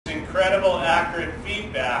incredible accurate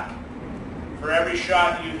feedback for every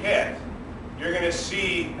shot you hit, you're going to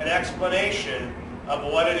see an explanation of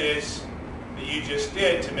what it is that you just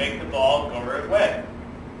did to make the ball go right way.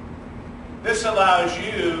 This allows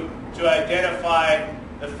you to identify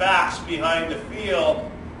the facts behind the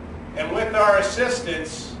feel, and with our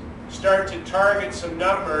assistance, start to target some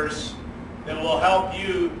numbers that will help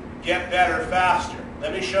you get better faster.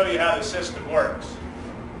 Let me show you how the system works.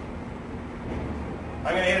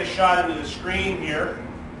 I'm going to hit a shot into the screen here.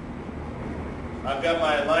 I've got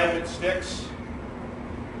my alignment sticks.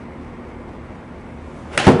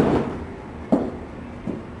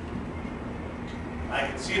 I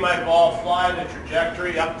can see my ball fly the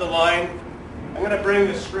trajectory up the line. I'm going to bring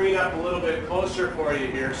the screen up a little bit closer for you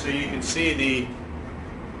here so you can see the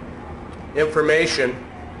information.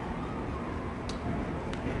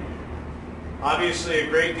 Obviously a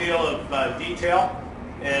great deal of detail,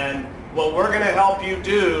 and what we're going to help you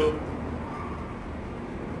do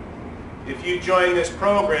if you join this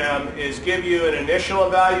program is give you an initial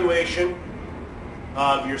evaluation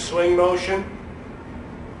of your swing motion,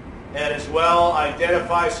 and as well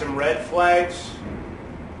identify some red flags,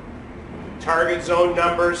 target zone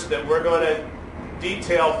numbers that we're going to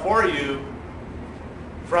detail for you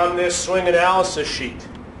from this swing analysis sheet.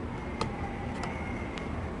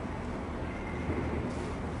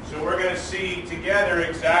 So we're going to see together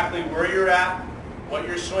exactly where you're at, what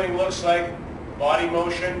your swing looks like, body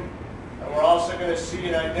motion, and we're also going to see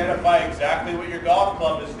and identify exactly what your golf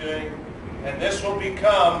club is doing, and this will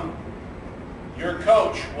become your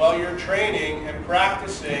coach while you're training and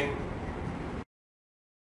practicing.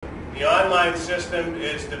 The online system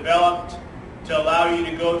is developed to allow you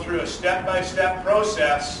to go through a step-by-step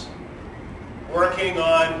process working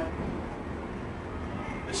on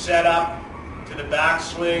the setup, to the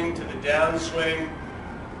backswing, to the downswing,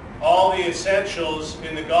 all the essentials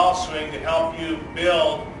in the golf swing to help you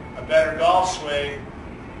build a better golf swing,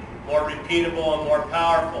 more repeatable and more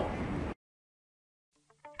powerful.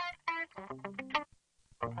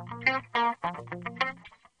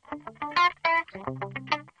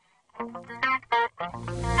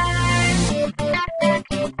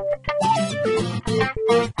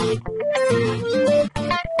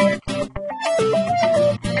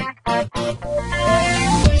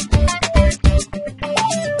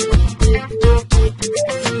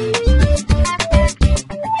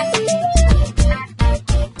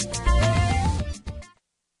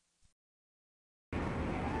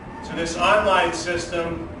 So this online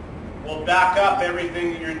system will back up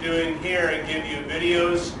everything that you're doing here and give you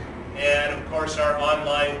videos and of course our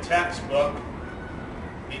online textbook,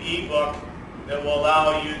 the ebook, that will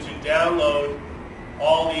allow you to download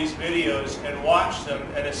all these videos and watch them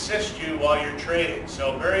and assist you while you're training.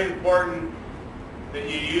 So very important that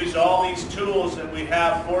you use all these tools that we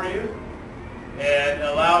have for you and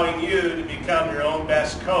allowing you to become your own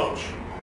best coach